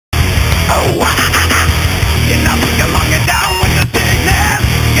Get up, come on, get down with the sickness.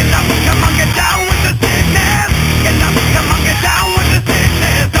 Get up, come on, get down with the sickness. Get up, come on, get down with the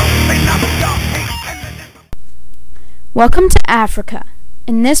sickness. Open up your hate. Welcome to Africa.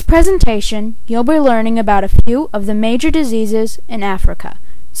 In this presentation, you'll be learning about a few of the major diseases in Africa,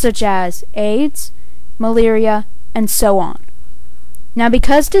 such as AIDS, malaria, and so on. Now,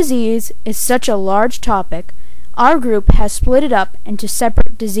 because disease is such a large topic, our group has split it up into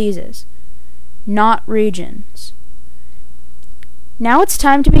separate diseases, not regions. Now it's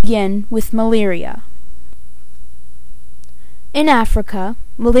time to begin with malaria. In Africa,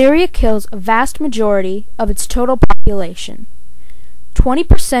 malaria kills a vast majority of its total population.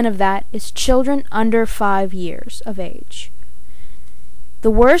 20% of that is children under 5 years of age. The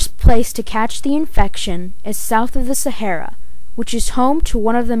worst place to catch the infection is south of the Sahara, which is home to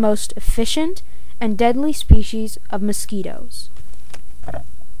one of the most efficient and deadly species of mosquitoes.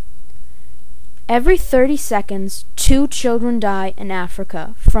 Every 30 seconds, 2 children die in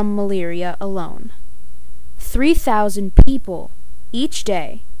Africa from malaria alone. 3,000 people each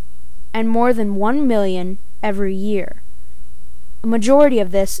day, and more than 1 million every year. A majority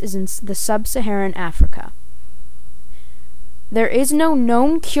of this is in the sub-Saharan Africa. There is no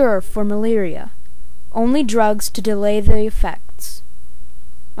known cure for malaria, only drugs to delay the effects.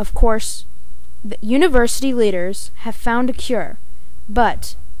 Of course, the university leaders have found a cure,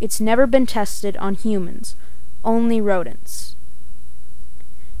 but it's never been tested on humans, only rodents.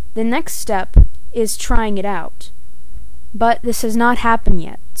 The next step is trying it out, but this has not happened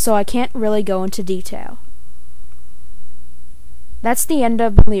yet, so I can't really go into detail. That's the end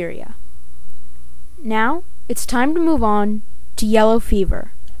of malaria. Now, it's time to move on to yellow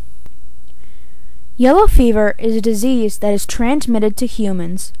fever. Yellow fever is a disease that is transmitted to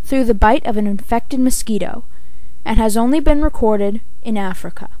humans through the bite of an infected mosquito and has only been recorded in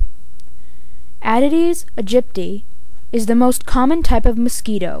Africa. Aedes aegypti is the most common type of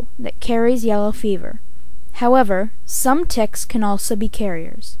mosquito that carries yellow fever. However, some ticks can also be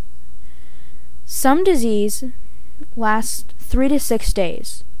carriers. Some disease lasts 3 to 6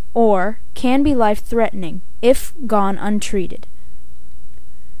 days, or can be life-threatening if gone untreated.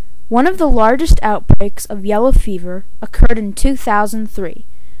 One of the largest outbreaks of yellow fever occurred in 2003,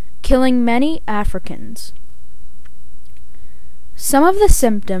 killing many Africans. Some of the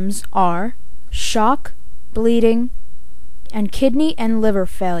symptoms are shock, bleeding, and kidney and liver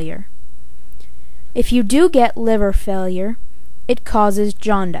failure. If you do get liver failure, it causes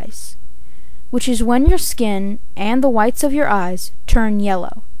jaundice, which is when your skin and the whites of your eyes turn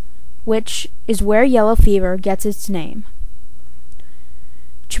yellow, which is where yellow fever gets its name.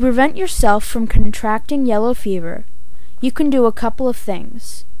 To prevent yourself from contracting yellow fever, you can do a couple of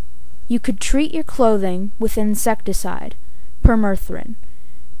things. You could treat your clothing with insecticide, permethrin,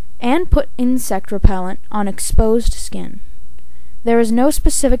 and put insect repellent on exposed skin. There is no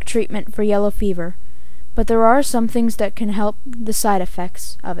specific treatment for yellow fever, but there are some things that can help the side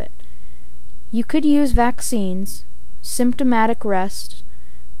effects of it. You could use vaccines, symptomatic rest,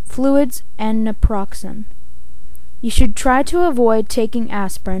 fluids, and naproxen. You should try to avoid taking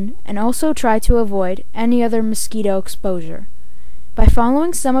aspirin and also try to avoid any other mosquito exposure. By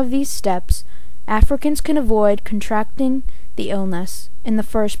following some of these steps, Africans can avoid contracting the illness in the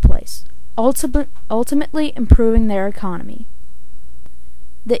first place, ultimately improving their economy.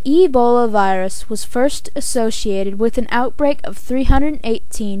 The Ebola virus was first associated with an outbreak of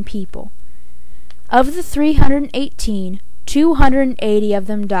 318 people. Of the 318, 280 of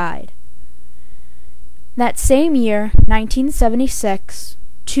them died. That same year, 1976,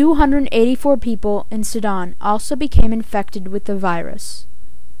 284 people in Sudan also became infected with the virus.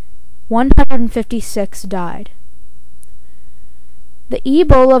 156 died. The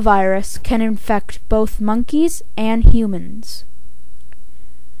Ebola virus can infect both monkeys and humans.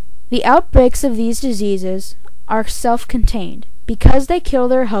 The outbreaks of these diseases are self-contained because they kill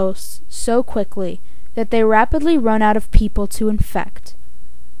their hosts so quickly that they rapidly run out of people to infect.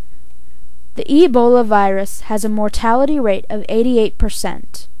 The Ebola virus has a mortality rate of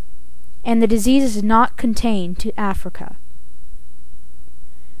 88%, and the disease is not contained to Africa.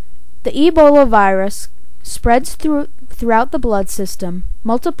 The Ebola virus spreads throughout the blood system,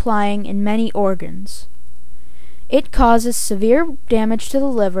 multiplying in many organs. It causes severe damage to the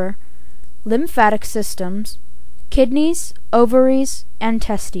liver, lymphatic systems, kidneys, ovaries, and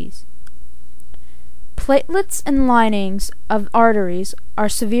testes. Platelets and linings of arteries are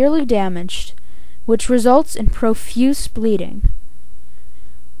severely damaged, which results in profuse bleeding.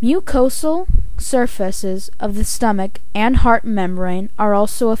 Mucosal surfaces of the stomach and heart membrane are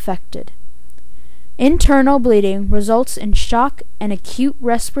also affected. Internal bleeding results in shock and acute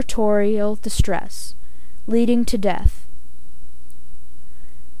respiratory distress, leading to death.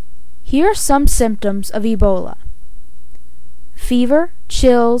 Here are some symptoms of Ebola: fever,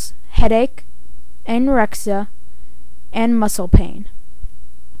 chills, headache, anorexia, and muscle pain.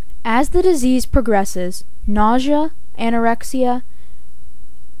 As the disease progresses, nausea, anorexia,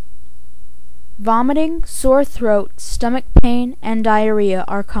 vomiting, sore throat, stomach pain, and diarrhea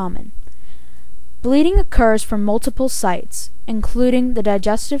are common. Bleeding occurs from multiple sites, including the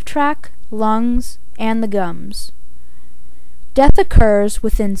digestive tract, lungs, and the gums. Death occurs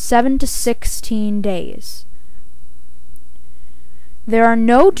within 7 to 16 days. There are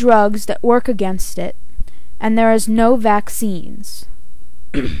no drugs that work against it, and there is no vaccines.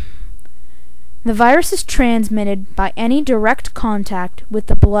 The virus is transmitted by any direct contact with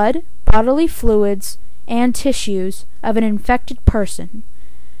the blood, bodily fluids, and tissues of an infected person.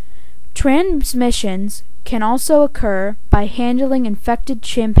 Transmissions can also occur by handling infected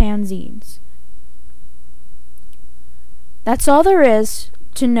chimpanzees. That's all there is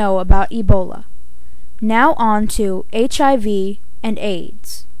to know about Ebola. Now on to HIV and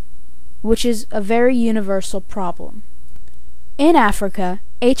AIDS, which is a very universal problem. In Africa,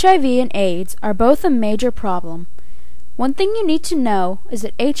 HIV and AIDS are both a major problem. One thing you need to know is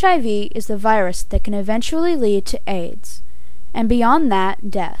that HIV is the virus that can eventually lead to AIDS, and beyond that,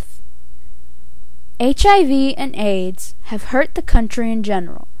 death. HIV and AIDS have hurt the country in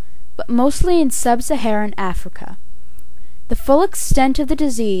general, but mostly in sub-Saharan Africa. The full extent of the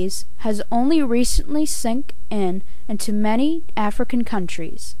disease has only recently sunk in into many African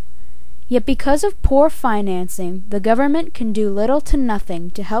countries. Yet because of poor financing, the government can do little to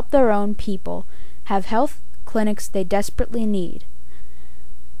nothing to help their own people have health clinics they desperately need.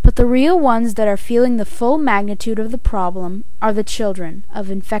 But the real ones that are feeling the full magnitude of the problem are the children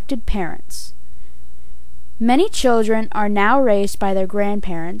of infected parents. Many children are now raised by their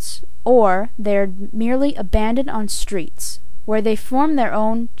grandparents, or they are merely abandoned on streets, where they form their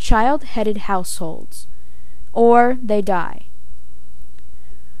own child-headed households, or they die.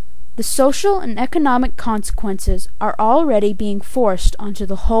 The social and economic consequences are already being forced onto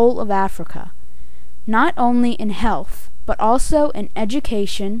the whole of Africa, not only in health, but also in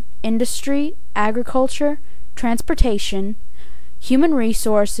education, industry, agriculture, transportation, human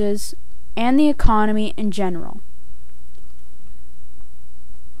resources, and the economy in general.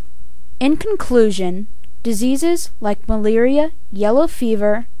 In conclusion, diseases like malaria, yellow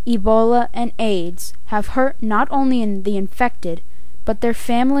fever, Ebola, and AIDS have hurt not only the infected, but their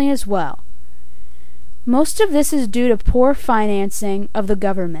family as well. Most of this is due to poor financing of the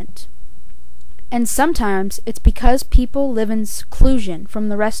government. And sometimes it's because people live in seclusion from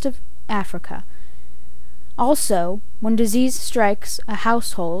the rest of Africa. Also, when disease strikes a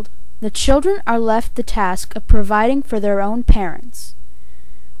household, the children are left the task of providing for their own parents,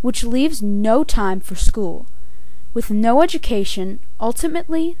 which leaves no time for school. With no education,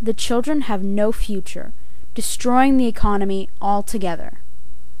 ultimately the children have no future, destroying the economy altogether.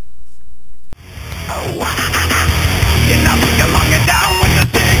 Oh, enough,